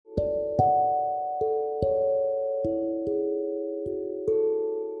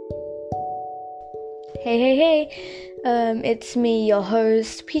Hey, it's me, your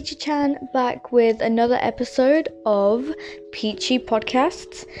host, Peachy Chan, back with another episode of Peachy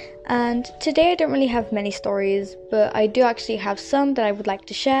Podcasts. And today I don't really have many stories, but I do actually have some that I would like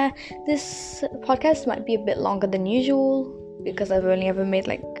to share. This podcast might be a bit longer than usual because I've only ever made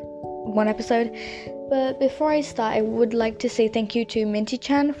one episode. But before I start, I would like to say thank you to Minty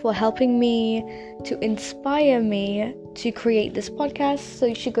Chan for helping me to inspire me to create this podcast. So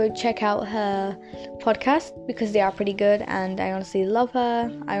you should go check out her podcast because they are pretty good and I honestly love her.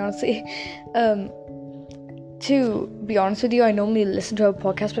 To be honest with you, I normally listen to her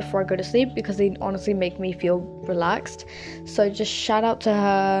podcast before I go to sleep because they honestly make me feel relaxed. So just shout out to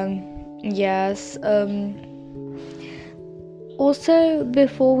her. Yes. Also,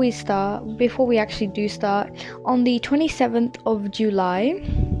 before we actually do start, on the 27th of July,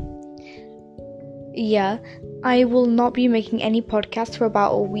 I will not be making any podcasts for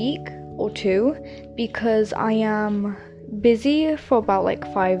about a week or two because I am busy for about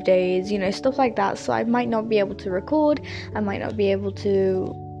 5 days, stuff like that. So I might not be able to record, I might not be able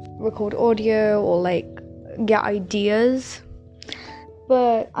to record audio or get ideas.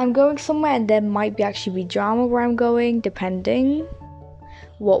 But I'm going somewhere and there might actually be drama where I'm going, depending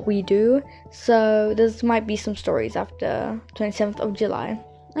what we do. So there might be some stories after 27th of July.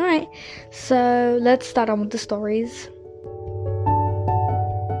 Alright, so let's start on with the stories.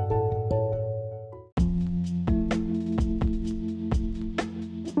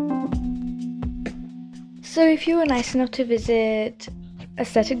 So if you were nice enough to visit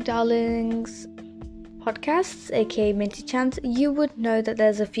Aesthetic Darlings podcasts, aka Minty Chan's, you would know that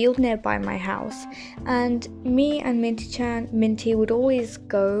there's a field nearby my house, and me and Minty would always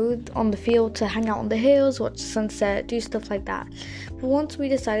go on the field to hang out on the hills, watch the sunset, do stuff like that. But once we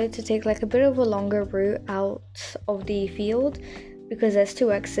decided to take a bit of a longer route out of the field because there's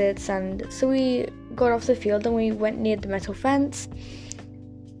 2 exits, and so we got off the field and we went near the metal fence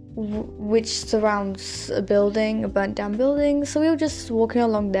which surrounds a burnt down building. So we were just walking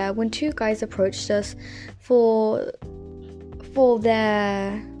along there when 2 guys approached us for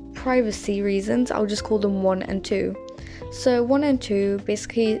their privacy reasons. I'll just call them 1 and 2. So 1 and 2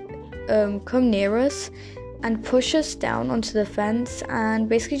 basically come near us and push us down onto the fence and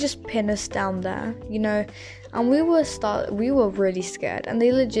basically just pin us down there, and we were really scared, and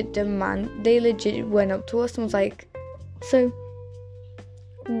they legit went up to us and was like, so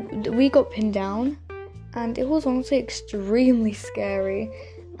we got pinned down, and it was honestly extremely scary.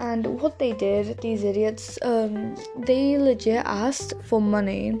 And what they did, these idiots, they legit asked for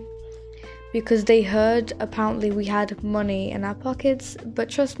money because they heard apparently we had money in our pockets, but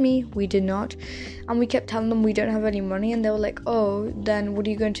trust me, we did not. And we kept telling them we don't have any money, and they were like, oh, then what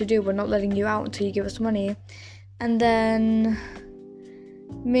are you going to do? We're not letting you out until you give us money. And then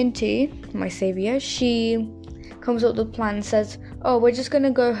Minty, my savior, she comes up with a plan and says, oh, we're just gonna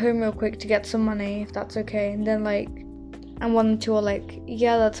go home real quick to get some money, if that's okay. And then and 1 and 2 are like,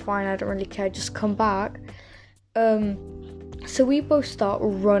 yeah, that's fine, I don't really care, just come back. So we both start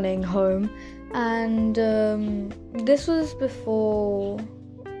running home, and this was before.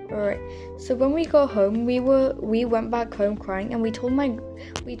 Alright, so when we got home, we went back home crying, and we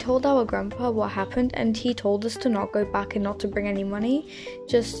told our grandpa what happened, and he told us to not go back and not to bring any money,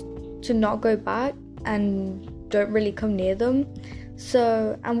 just to not go back and don't really come near them.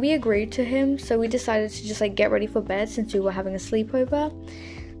 So, and we agreed to him, so we decided to just get ready for bed since we were having a sleepover.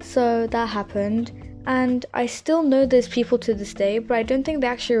 So that happened, and I still know those people to this day, but I don't think they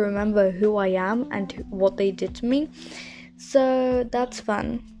actually remember who I am and what they did to me. So that's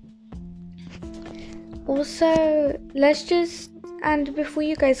fun. Also, and before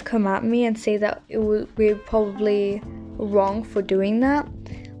you guys come at me and say that we're probably wrong for doing that,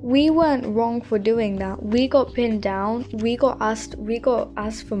 we weren't wrong for doing that. We got pinned down, we got asked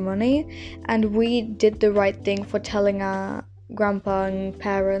for money, and we did the right thing for telling our grandpa and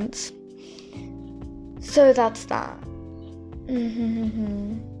parents. So that's that.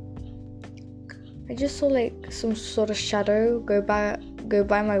 I just saw some sort of shadow go by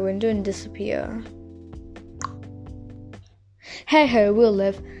my window and disappear. Hey ho, we'll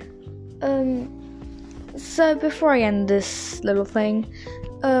live. So before I end this little thing,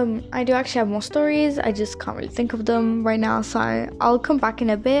 I do actually have more stories, I just can't really think of them right now, so I'll come back in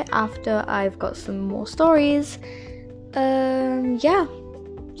a bit after I've got some more stories. See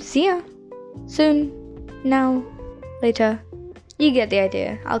ya soon, now, later, you get the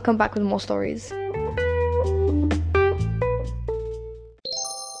idea. I'll come back with more stories.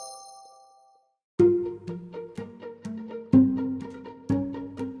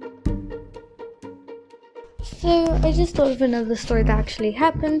 So I just thought of another story that actually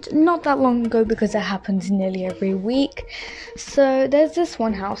happened not that long ago because it happens nearly every week. So there's this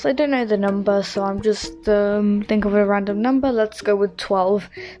one house. I don't know the number, so I'm just think of a random number. Let's go with 12.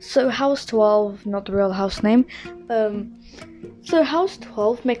 So house 12, not the real house name. So house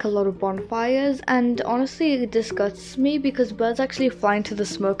 12 make a lot of bonfires, and honestly it disgusts me because birds actually fly into the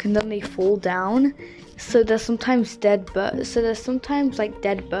smoke and then they fall down. So there's sometimes dead birds. So there's sometimes like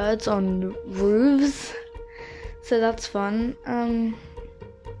dead birds on roofs. So that's fun.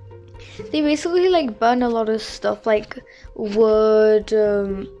 They basically like burn a lot of stuff like wood,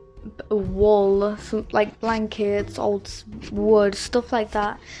 wool, some, like blankets, old wood, stuff like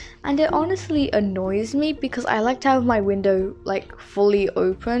that. And it honestly annoys me because I like to have my window like fully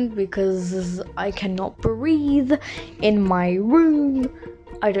open because I cannot breathe in my room.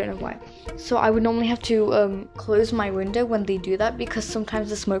 I don't know why. So I would normally have to close my window when they do that because sometimes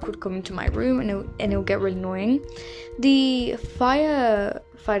the smoke would come into my room and it'll get really annoying. The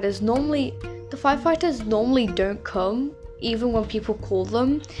firefighters normally don't come even when people call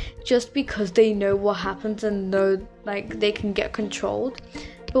them, just because they know what happens and know like they can get controlled.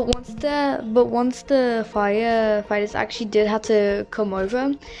 But once the firefighters actually did have to come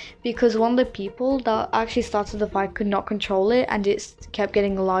over because one of the people that actually started the fire could not control it and it kept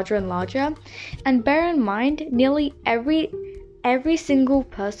getting larger and larger. And bear in mind, nearly every single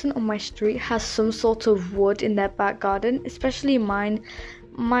person on my street has some sort of wood in their back garden, especially mine.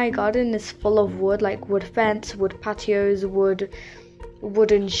 My garden is full of wood, like wood fence, wood patios,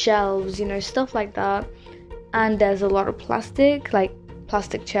 wooden shelves, stuff like that. And there's a lot of plastic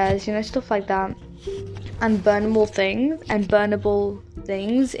chairs, stuff like that, and burnable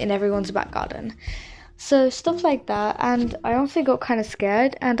things in everyone's back garden. So stuff like that, and I honestly got kind of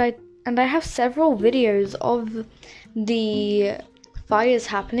scared, and I have several videos of the fires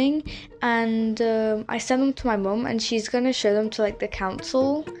happening, and I sent them to my mum, and she's gonna show them to like the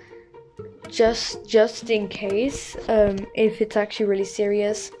council, just in case, if it's actually really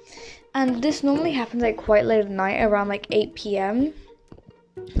serious. And this normally happens like quite late at night, around like 8 p.m.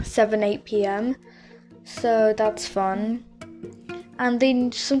 8 p.m. So that's fun. And they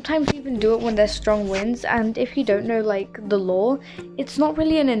sometimes even do it when there's strong winds. And if you don't know like the law, it's not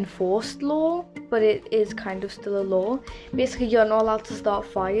really an enforced law, but it is kind of still a law. Basically, you're not allowed to start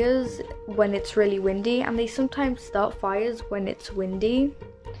fires when it's really windy, and they sometimes start fires when it's windy.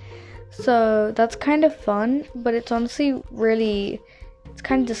 So that's kind of fun, but it's honestly it's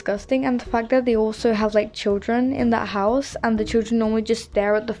kind of disgusting. And the fact that they also have like children in that house, and the children normally just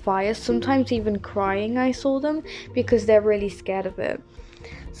stare at the fire, sometimes even crying. I saw them because they're really scared of it.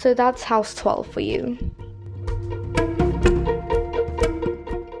 So that's house 12 for you.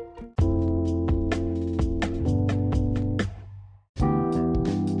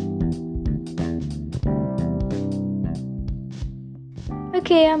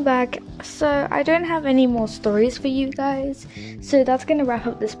 Okay, I'm back. So I don't have any more stories for you guys, so that's gonna wrap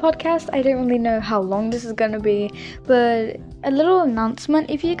up this podcast. I don't really know how long this is gonna be, but a little announcement: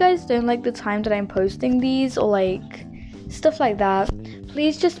 if you guys don't like the time that I'm posting these or like stuff like that,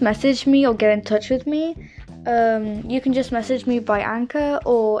 please just message me or get in touch with me. You can just message me by Anchor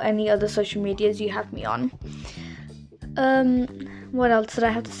or any other social medias you have me on. What else did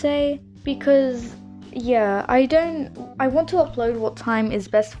I have to say? Because I want to upload what time is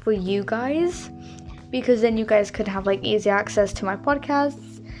best for you guys, because then you guys could have like easy access to my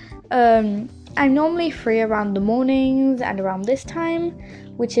podcasts. I'm normally free around the mornings and around this time,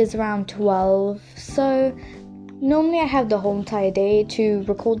 which is around 12. So normally I have the whole entire day to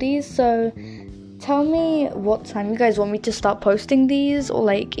record these. So tell me what time you guys want me to start posting these, or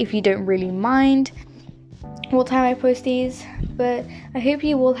like if you don't really mind what time I post these. But I hope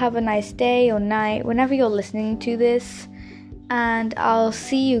you all have a nice day or night whenever you're listening to this, and I'll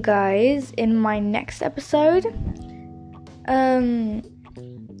see you guys in my next episode.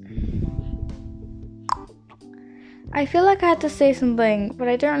 I feel like I had to say something, but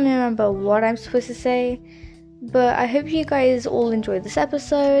I don't really remember what I'm supposed to say. But I hope you guys all enjoyed this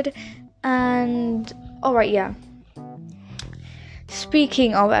episode. And alright, yeah.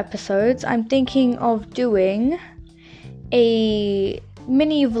 Speaking of episodes, I'm thinking of doing a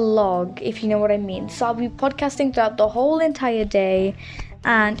mini vlog, if you know what I mean. So I'll be podcasting throughout the whole entire day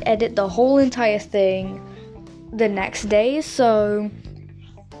and edit the whole entire thing the next day. So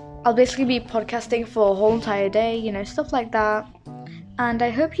I'll basically be podcasting for a whole entire day, stuff like that. And I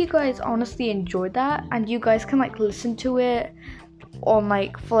hope you guys honestly enjoyed that, and you guys can like listen to it on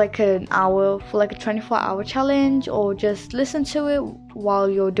like for like an hour, for like a 24-hour challenge, or just listen to it while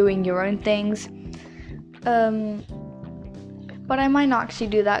you're doing your own things. But but I might not actually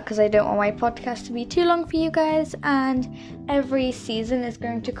do that because I don't want my podcast to be too long for you guys, and every season is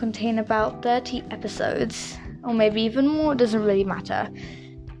going to contain about 30 episodes, or maybe even more, it doesn't really matter.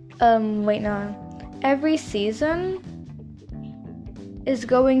 Every season is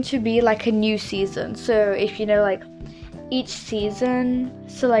going to be like a new season. So if you know, like each season,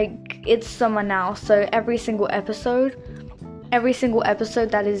 so like it's summer now, so every single episode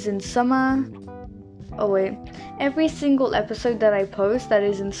that is in summer, every single episode that I post that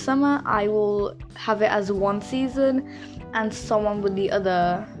is in summer, I will have it as one season and someone with the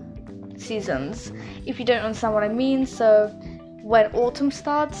other seasons, if you don't understand what I mean. So when autumn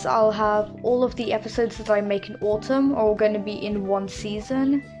starts, I'll have all of the episodes that I make in autumn are all going to be in one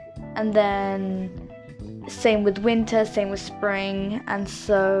season, and then same with winter, same with spring, and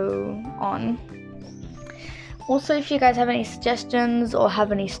so on. Also, if you guys have any suggestions or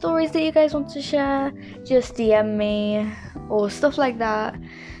have any stories that you guys want to share, just DM me or stuff like that.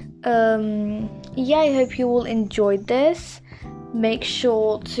 I hope you all enjoyed this. Make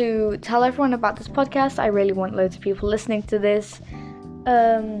sure to tell everyone about this podcast. I really want loads of people listening to this.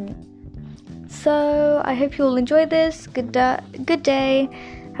 So I hope you all enjoyed this. Good day.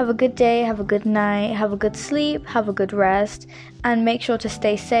 Have a good day. Have a good night. Have a good sleep. Have a good rest. And make sure to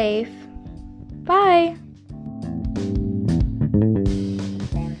stay safe. Bye.